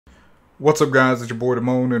What's up, guys? It's your boy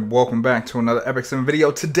Damone, and welcome back to another Epic Sim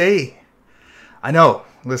video. Today, I know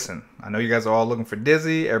you guys are all looking for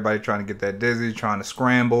Dizzy. Everybody trying to get that Dizzy, trying to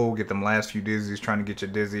scramble, get them last few Dizzies, trying to get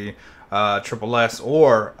your Dizzy Triple S,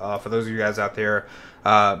 or for those of you guys out there,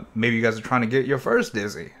 maybe you guys are trying to get your first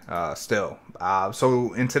Dizzy still.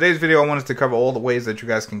 So in today's video, I wanted to cover all the ways that you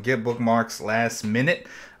guys can get bookmarks last minute.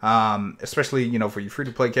 Especially, you know, for you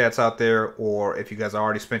free-to-play cats out there, or if you guys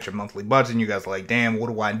already spent your monthly budget and you guys are like, damn, what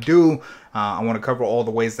do I do? I want to cover all the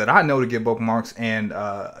ways that I know to get bookmarks, and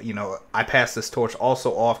you know, I pass this torch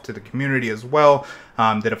also off to the community as well,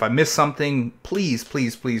 that if I miss something, please,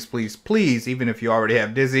 even if you already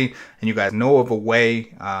have Dizzy and you guys know of a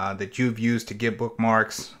way that you've used to get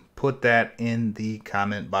bookmarks, put that in the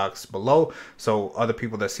comment box below, so other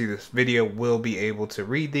people that see this video will be able to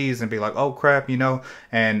read these and be like, oh crap, you know,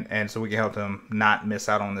 and so we can help them not miss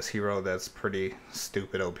out on this hero that's pretty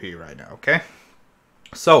stupid OP right now. Okay,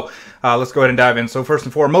 so let's go ahead and dive in. So first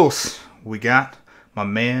and foremost, we got my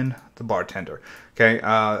man, the bartender. Okay,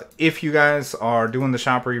 if you guys are doing the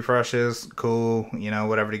shop refreshes, cool, you know,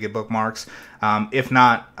 whatever, to get bookmarks. If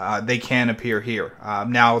not, they can appear here.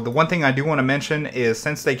 Now, the one thing I do want to mention is,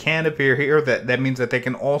 since they can appear here, that means that they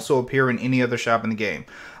can also appear in any other shop in the game.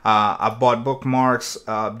 I've bought bookmarks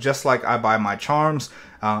just like I buy my charms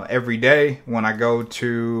every day when I go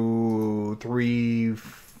to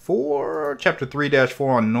chapter 3-4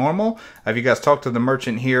 on normal. If you guys talk to the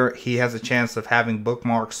merchant here, he has a chance of having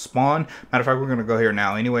bookmarks spawn. Matter of fact, we're going to go here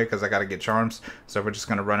now anyway because I got to get charms. So we're just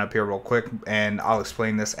going to run up here real quick and I'll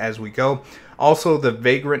explain this as we go. Also, the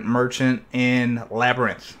vagrant merchant in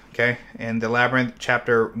Labyrinth. Okay, in the Labyrinth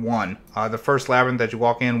chapter 1, the first Labyrinth that you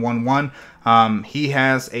walk in, 1-1, he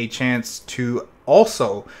has a chance to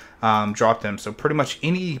also drop them. So pretty much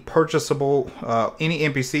any purchasable, any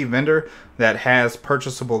NPC vendor that has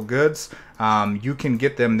purchasable goods, you can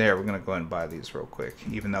get them there. We're gonna go ahead and buy these real quick,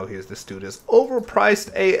 even though this dude is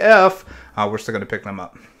overpriced AF. We're still gonna pick them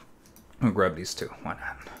up. I'm gonna grab these too. Why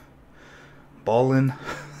not? Ballin'.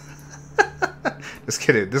 Just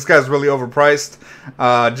kidding. This guy's really overpriced.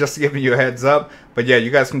 Just giving you a heads up. But yeah,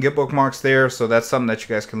 you guys can get bookmarks there, so that's something that you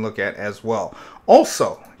guys can look at as well.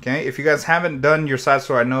 Also, okay, if you guys haven't done your side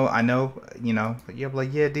store, I know, you know, you're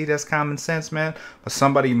like, yeah, D, that's common sense, man. But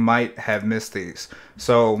somebody might have missed these.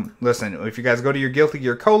 So listen, if you guys go to your Guilty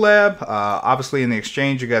Gear collab, obviously in the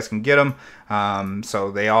exchange, you guys can get them.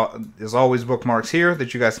 So there's always bookmarks here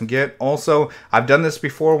that you guys can get. Also, I've done this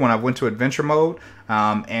before when I went to adventure mode,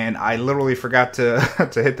 and I literally forgot to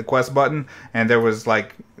to hit the quest button, and there was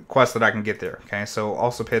like quests that I can get there. Okay, so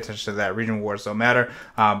also pay attention to that. Region rewards don't matter,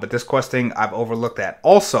 but this questing I've overlooked that.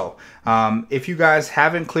 Also, if you guys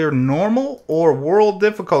haven't cleared normal or world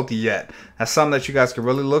difficulty yet, that's something that you guys can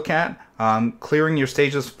really look at. Clearing your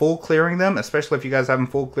stages, full clearing them, especially if you guys haven't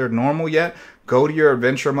full cleared normal yet. Go to your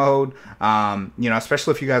adventure mode, you know,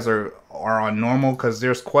 especially if you guys are on normal, because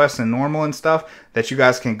there's quests in normal and stuff that you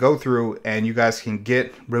guys can go through and you guys can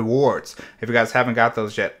get rewards if you guys haven't got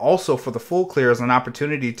those yet. Also, for the full clear is an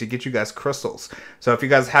opportunity to get you guys crystals. So if you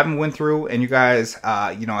guys haven't went through and you guys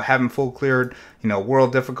you know, haven't full cleared, you know,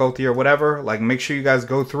 world difficulty or whatever, like, make sure you guys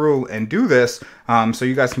go through and do this, so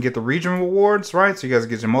you guys can get the region rewards, right? So you guys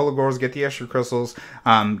get your Molagors, get the extra crystals,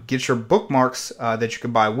 get your bookmarks that you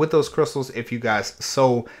can buy with those crystals if you guys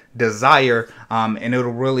so desire, and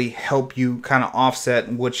it'll really help you kind of offset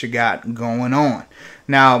what you got going on.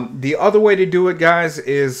 Now, the other way to do it, guys,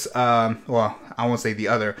 is well, I won't say the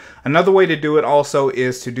other. Another way to do it also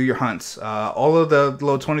is to do your hunts. All of the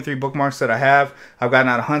little 23 bookmarks that I've gotten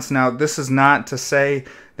out of hunts. Now, this is not to say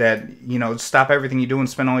that, you know, stop everything you do and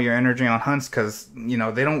spend all your energy on hunts, because, you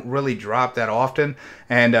know, they don't really drop that often,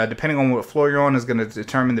 and depending on what floor you're on is going to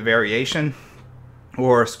determine the variation,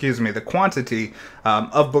 or excuse me, the quantity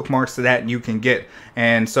of bookmarks that you can get.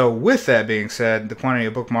 And so with that being said, the quantity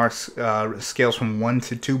of bookmarks scales from 1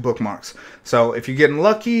 to 2 bookmarks. So if you're getting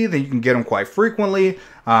lucky, then you can get them quite frequently,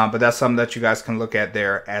 but that's something that you guys can look at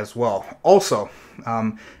there as well. Also,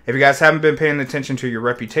 if you guys haven't been paying attention to your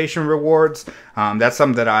reputation rewards, that's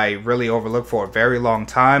something that I really overlooked for a very long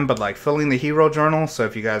time, but like filling the hero journal. So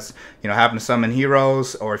if you guys, you know, happen to summon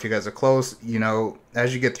heroes, or if you guys are close, you know,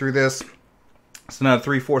 as you get through this, it's another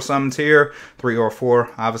 3-4 summons here, 3 or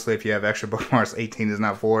 4. Obviously, if you have extra bookmarks, 18 is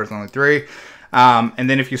not 4, it's only 3. And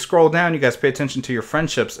then if you scroll down, you guys pay attention to your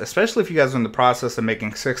friendships, especially if you guys are in the process of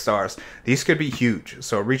making 6 stars. These could be huge.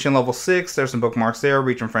 So reaching level 6, there's some bookmarks there.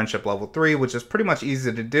 Reaching friendship level 3, which is pretty much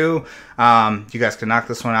easy to do. You guys can knock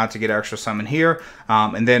this one out to get extra summon here.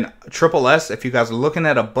 And then Triple S, if you guys are looking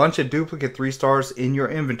at a bunch of duplicate 3 stars in your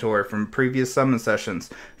inventory from previous summon sessions,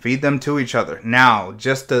 feed them to each other. Now,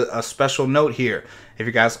 just a special note here. If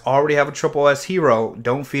you guys already have a triple S hero,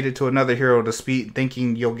 don't feed it to another hero to speed,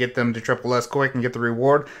 thinking you'll get them to triple S quick and get the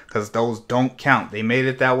reward, because those don't count. They made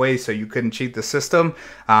it that way so you couldn't cheat the system.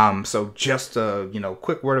 So just a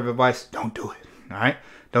quick word of advice: don't do it. All right,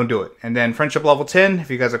 don't do it. And then friendship level 10, if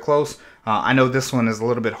you guys are close. I know this one is a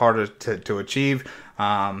little bit harder to achieve.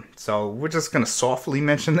 So we're just going to softly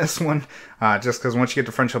mention this one, just because once you get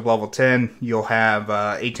to friendship level 10, you'll have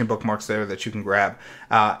 18 bookmarks there that you can grab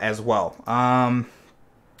as well.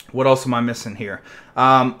 What else am I missing here?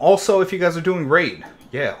 Also, if you guys are doing raid,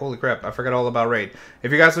 yeah, holy crap, I forgot all about raid.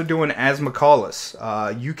 If you guys are doing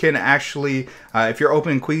Asmakalis, you can actually, if you're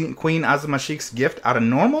opening Queen Azumashik's gift out of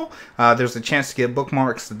normal, there's a chance to get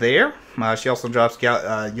bookmarks there. She also drops,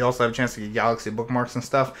 you also have a chance to get Galaxy bookmarks and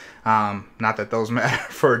stuff. Not that those matter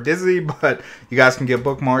for Dizzy, but you guys can get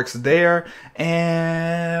bookmarks there.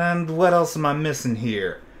 And what else am I missing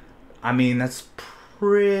here? I mean, that's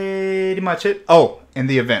pretty much it. Oh, and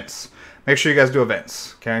the events. Make sure you guys do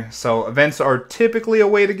events, okay? So events are typically a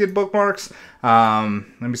way to get bookmarks.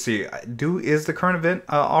 Let me see. Is the current event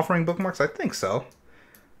offering bookmarks? I think so.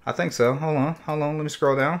 Hold on. Let me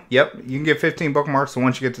scroll down. Yep, you can get 15 bookmarks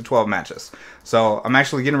once you get to 12 matches. So I'm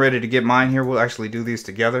actually getting ready to get mine here. We'll actually do these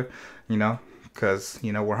together, because,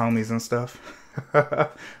 we're homies and stuff.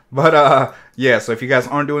 But yeah, so if you guys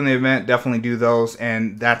aren't doing the event, definitely do those,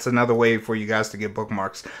 and that's another way for you guys to get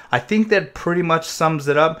bookmarks. I think that pretty much sums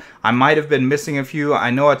it up. I might have been missing a few. I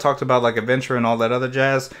know I talked about like adventure and all that other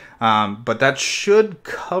jazz, but that should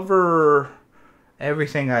cover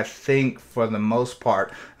everything, I think, for the most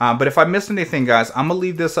part. But if I missed anything, guys, I'm gonna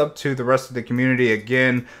leave this up to the rest of the community.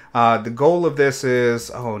 Again, the goal of this is,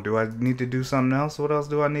 do I need to do something else? What else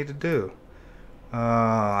do I need to do?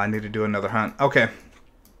 I need to do another hunt. Okay.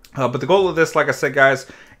 But the goal of this, like I said, guys,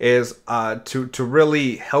 is to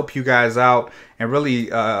really help you guys out, and really,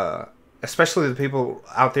 especially the people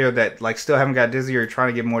out there that still haven't got Dizzy or trying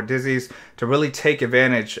to get more Dizzies, to really take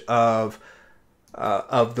advantage of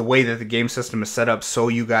the way that the game system is set up, so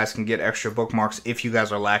you guys can get extra bookmarks if you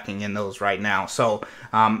guys are lacking in those right now. So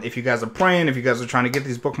if you guys are praying, if you guys are trying to get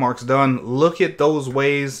these bookmarks done, look at those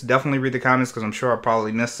ways. Definitely read the comments, because I'm sure I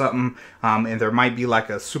probably missed something, and there might be like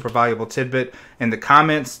a super valuable tidbit in the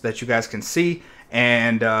comments that you guys can see,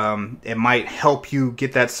 and it might help you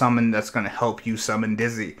get that summon that's going to help you summon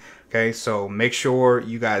Dizzy. Okay, so make sure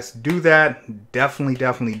you guys do that. Definitely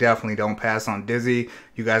don't pass on Dizzy.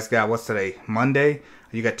 You guys got, what's today? Monday?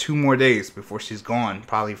 You got 2 more days before she's gone,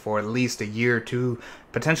 probably for at least a year or 2,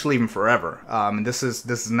 potentially even forever. And this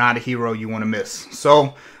is not a hero you want to miss.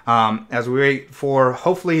 So as we wait for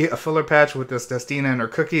hopefully a filler patch with this Destina and her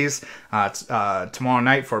cookies tomorrow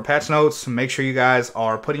night for patch notes, make sure you guys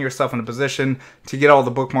are putting yourself in a position to get all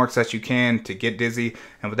the bookmarks that you can to get Dizzy.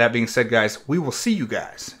 And with that being said, guys, we will see you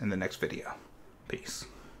guys in the next video. Peace.